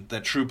believing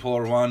that true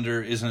polar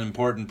wander is an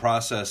important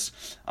process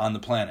on the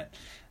planet.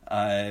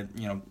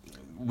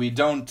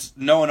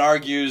 No one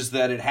argues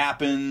that it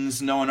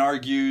happens. No one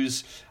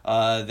argues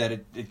that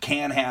it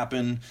can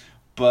happen.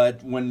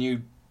 But when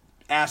you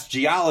ask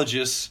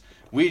geologists,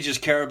 we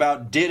just care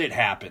about, did it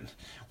happen?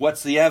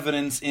 What's the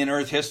evidence in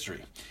Earth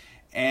history?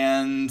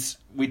 And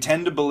we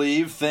tend to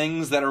believe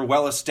things that are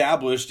well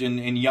established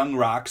in young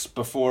rocks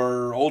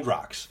before old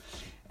rocks.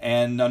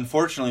 And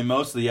unfortunately,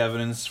 most of the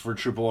evidence for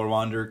true polar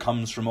wander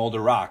comes from older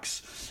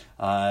rocks.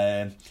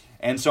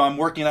 And so I'm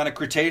working on a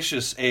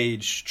Cretaceous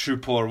age true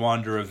polar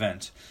wander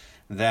event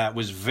that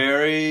was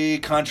very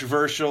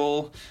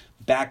controversial,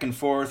 back and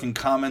forth in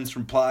comments,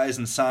 replies,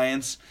 and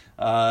science.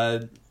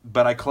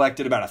 But I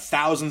collected about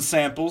 1,000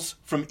 samples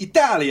from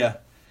Italia,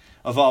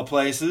 of all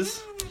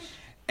places.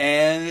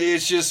 And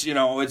it's just,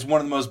 it's one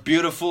of the most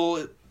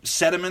beautiful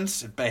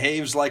sediments. It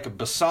behaves like a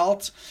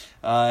basalt.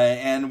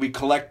 And we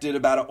collected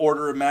about an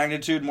order of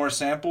magnitude more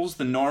samples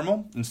than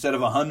normal. Instead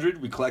of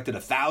 100, we collected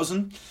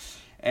 1,000.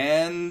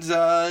 And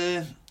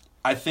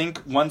I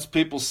think once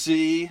people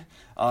see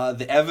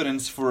the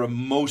evidence for a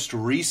most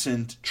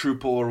recent true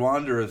polar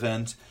wander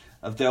event,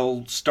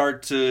 they'll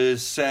start to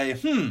say,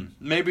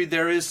 maybe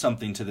there is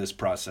something to this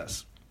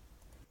process.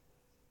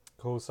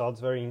 Cool, sounds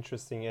very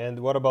interesting. And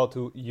what about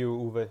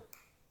you, Uwe?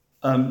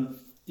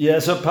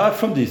 So apart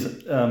from this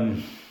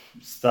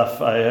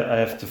stuff I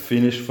have to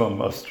finish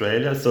from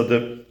Australia,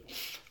 so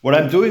what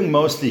I'm doing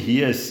mostly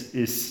here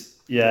is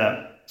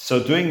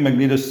doing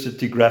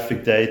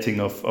magnetostratigraphic dating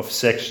of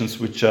sections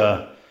which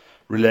are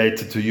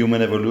related to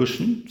human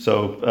evolution.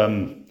 So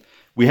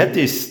we had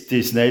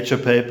this Nature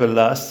paper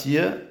last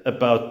year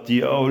about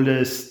the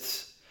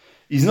oldest.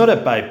 It's not a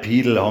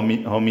bipedal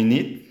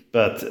hominid,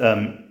 but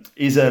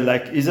is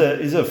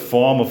a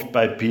form of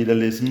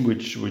bipedalism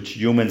which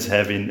humans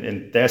have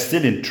in they're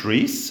still in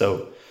trees.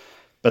 So,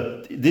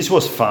 but this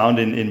was found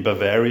in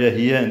Bavaria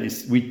here, and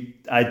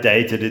I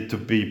dated it to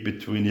be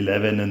between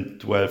 11 and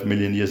 12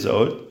 million years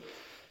old.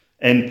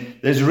 And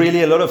there's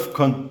really a lot of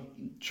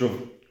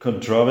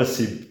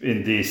controversy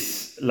in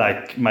this,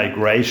 like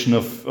migration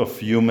of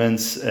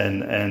humans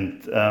and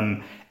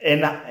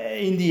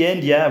in the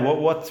end,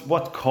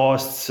 what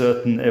caused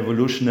certain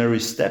evolutionary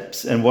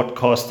steps and what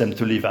caused them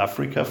to leave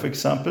Africa, for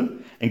example,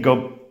 and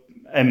go.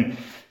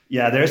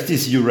 There's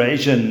this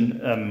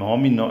Eurasian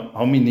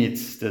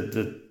hominids,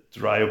 the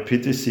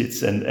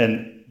Dryopithecids, and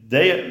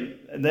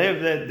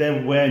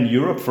they were in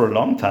Europe for a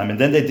long time, and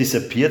then they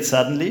disappeared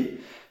suddenly,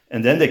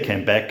 and then they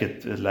came back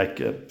at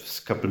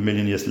a couple of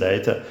million years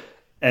later.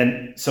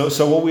 And so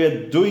what we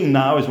are doing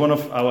now is one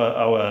of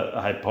our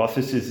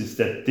hypotheses is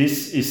that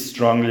this is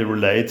strongly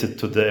related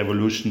to the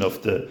evolution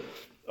of the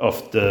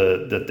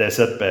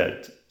desert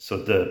belt. So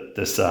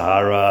the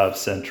Sahara,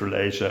 Central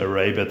Asia,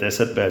 Arabia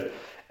Desert Belt.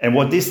 And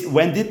when the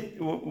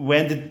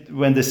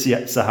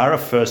Sahara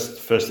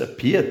first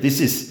appeared,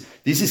 this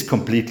is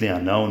completely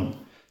unknown.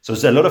 So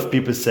a lot of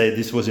people say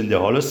this was in the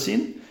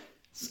Holocene.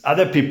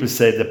 Other people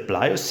say the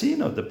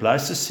Pliocene or the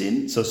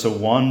Pleistocene. So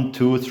 1,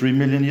 2, 3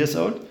 million years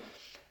old.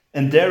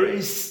 And there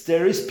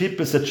is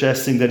people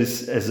suggesting that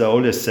it's as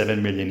old as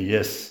 7 million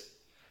years.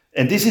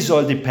 And this is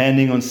all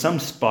depending on some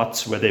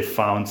spots where they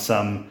found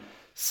some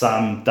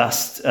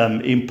dust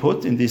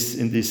input in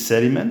these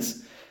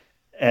sediments.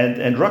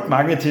 And rock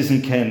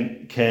magnetism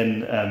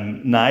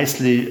can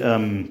nicely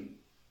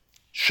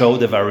show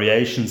the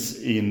variations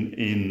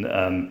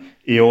in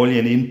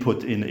aeolian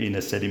input in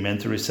a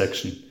sedimentary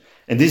section.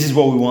 And this is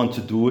what we want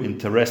to do in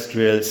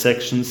terrestrial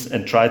sections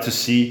and try to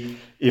see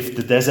if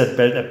the desert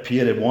belt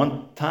appeared at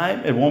one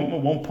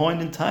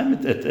point in time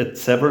at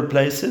several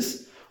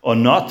places or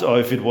not, or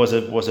if it was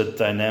a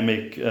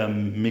dynamic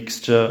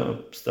mixture,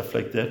 stuff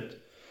like that.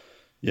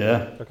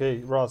 Yeah. Okay,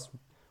 Ross,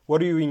 what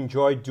do you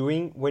enjoy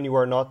doing when you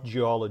are not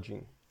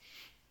geologing?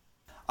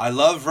 I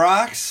love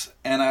rocks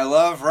and I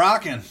love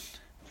rocking.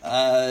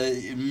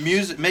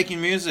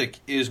 Making music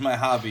is my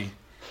hobby.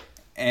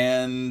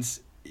 And,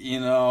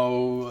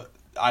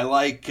 I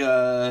like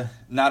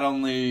not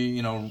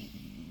only,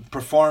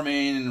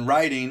 performing and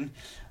writing,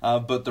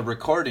 but the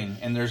recording.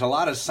 And there's a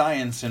lot of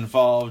science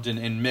involved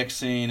in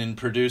mixing and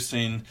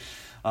producing.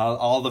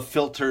 All the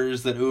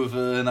filters that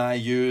Uwe and I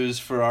use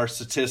for our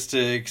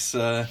statistics,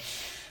 the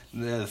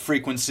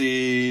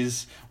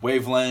frequencies,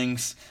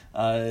 wavelengths.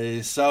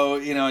 So,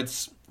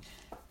 it's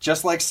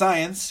just like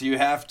science. You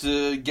have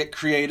to get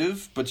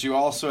creative, but you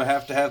also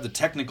have to have the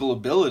technical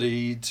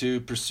ability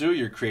to pursue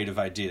your creative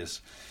ideas.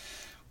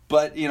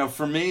 But,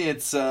 for me,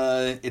 it's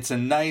a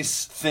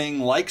nice thing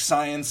like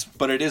science,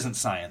 but it isn't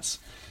science.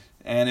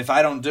 And if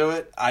I don't do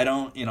it,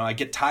 I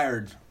get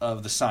tired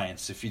of the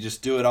science. If you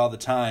just do it all the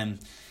time,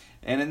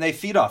 and then they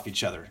feed off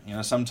each other.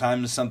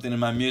 Sometimes something in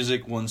my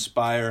music will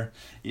inspire.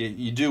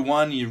 You do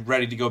one, you're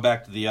ready to go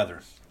back to the other.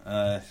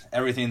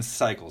 Everything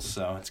cycles,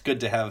 so it's good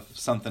to have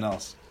something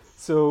else.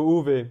 So,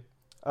 Uwe,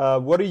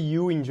 what do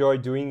you enjoy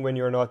doing when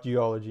you're not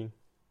geologing,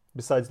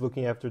 besides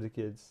looking after the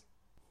kids?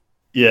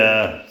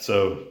 Yeah,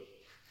 so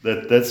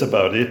that's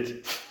about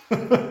it.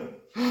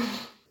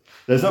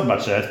 There's not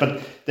much else,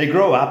 but they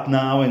grow up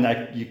now, and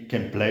you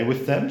can play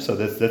with them. So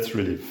that's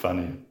really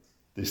funny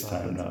this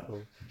time now.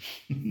 Cool.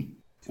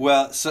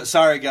 Well,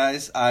 sorry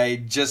guys, I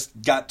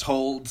just got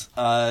told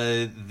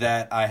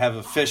that I have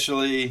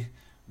officially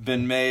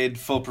been made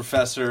full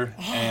professor,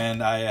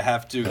 and I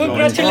have to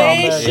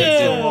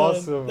Congratulations!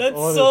 Awesome. That's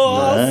so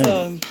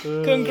awesome!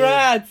 Nice.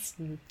 Congrats!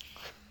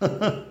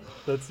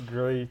 That's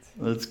great.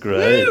 That's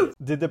great. Woo!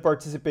 Did the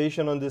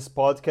participation on this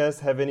podcast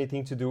have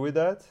anything to do with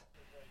that?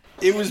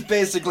 It was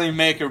basically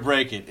make or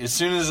break it. As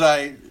soon as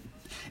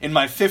in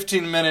my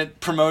 15-minute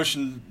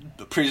promotion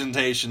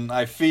presentation,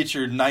 I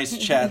featured Nice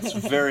Chats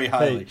very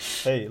highly.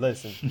 Hey,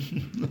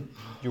 listen.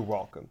 You're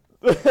welcome.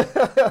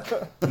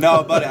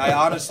 No, buddy,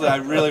 I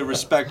really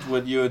respect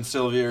what you and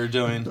Sylvia are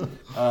doing.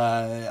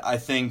 I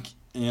think,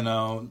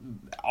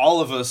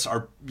 all of us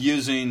are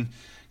using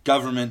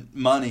government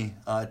money,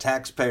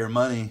 taxpayer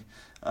money,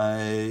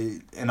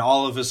 and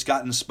all of us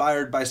got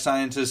inspired by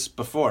scientists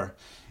before.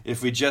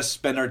 If we just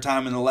spend our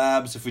time in the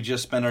labs, if we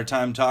just spend our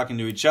time talking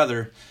to each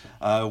other,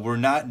 we're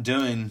not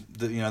doing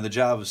the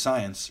job of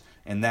science.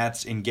 And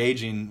that's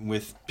engaging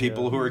with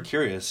people who are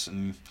curious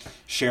and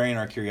sharing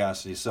our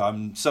curiosity. So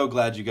I'm so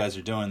glad you guys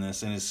are doing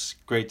this, and it's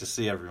great to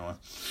see everyone.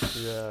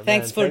 Yeah,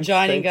 Thanks for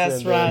joining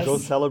us, Russ. Go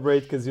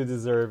celebrate because you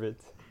deserve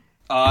it.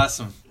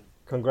 Awesome.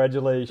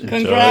 Congratulations.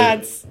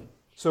 Congrats.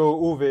 So,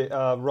 Uwe,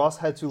 Ross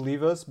had to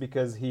leave us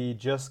because he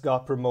just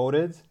got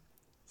promoted.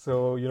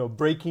 So,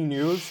 breaking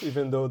news,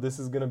 even though this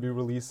is going to be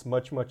released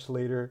much, much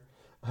later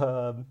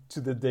to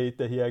the date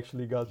that he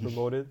actually got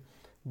promoted.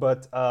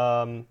 But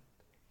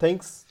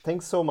thanks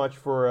so much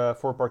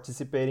for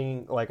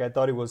participating. I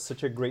thought it was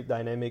such a great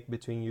dynamic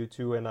between you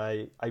two, and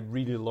I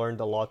really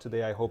learned a lot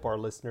today. I hope our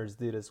listeners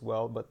did as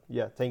well. But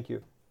yeah, thank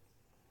you.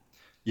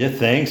 Yeah,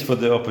 thanks for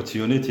the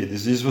opportunity.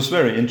 This was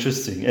very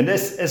interesting. And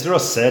as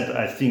Ross said,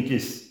 I think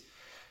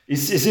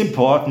it's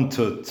important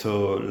to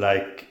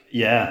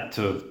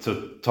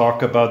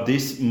talk about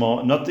this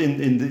more, not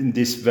in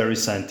this very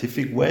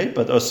scientific way,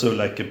 but also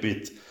a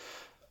bit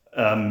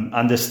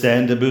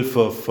understandable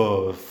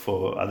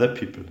for other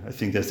people. I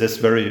think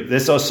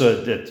there's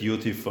also that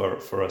duty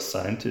for us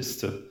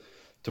scientists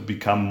to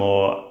become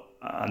more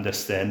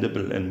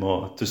understandable and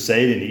more to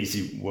say it in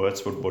easy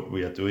words what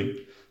we are doing.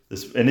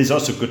 And it's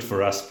also good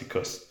for us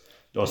because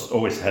it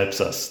always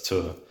helps us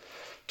to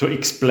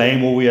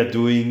explain what we are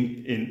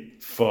doing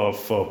for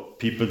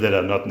people that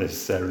are not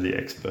necessarily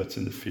experts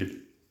in the field.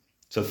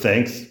 So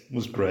thanks, it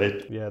was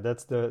great. Yeah,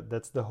 that's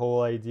the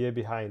whole idea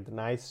behind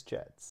Nice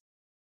Chats.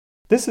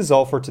 This is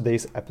all for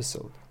today's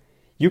episode.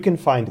 You can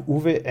find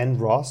Uwe and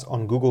Ross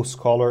on Google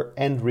Scholar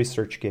and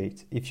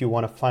ResearchGate if you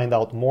want to find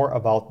out more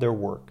about their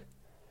work.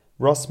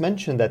 Ross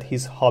mentioned that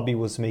his hobby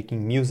was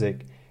making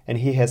music, and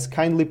he has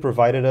kindly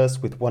provided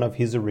us with one of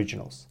his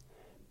originals.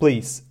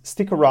 Please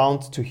stick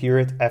around to hear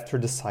it after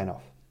the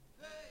sign-off.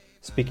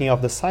 Speaking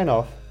of the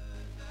sign-off,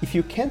 if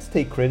you can't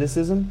take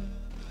criticism,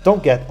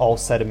 don't get all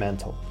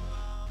sentimental.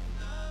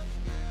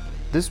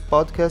 This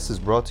podcast is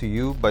brought to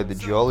you by the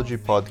Geology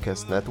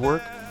Podcast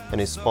Network and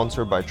is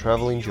sponsored by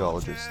Traveling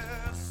Geologist.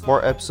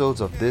 More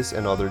episodes of this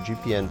and other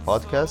GPN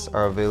podcasts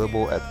are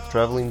available at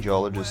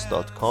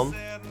travelinggeologist.com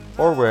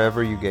or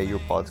wherever you get your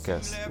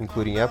podcasts,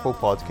 including Apple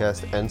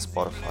Podcasts and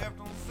Spotify.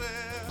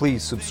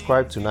 Please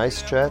subscribe to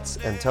Nice Chats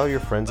and tell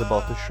your friends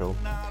about the show.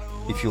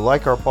 If you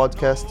like our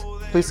podcast,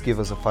 please give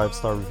us a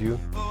 5-star review.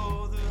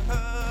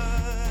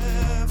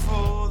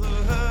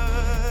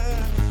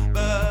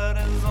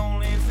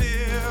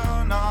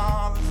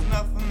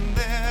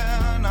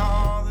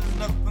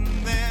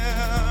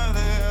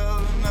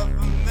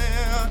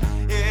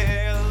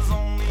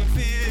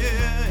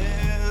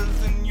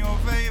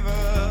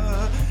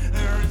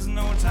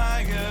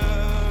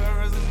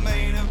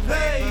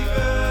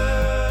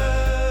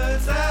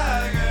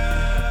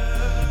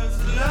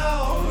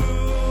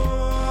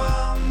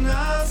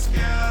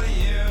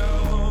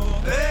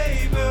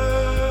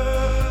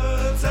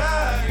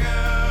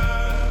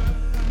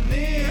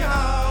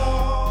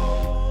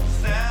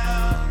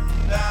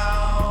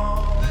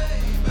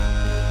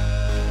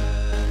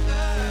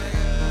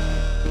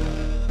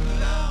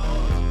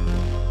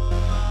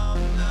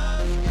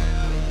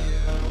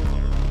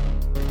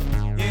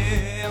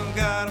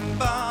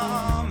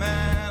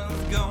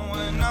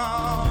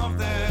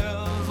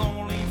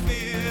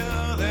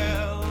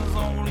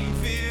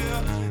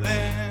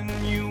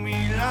 Then you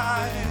mean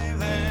I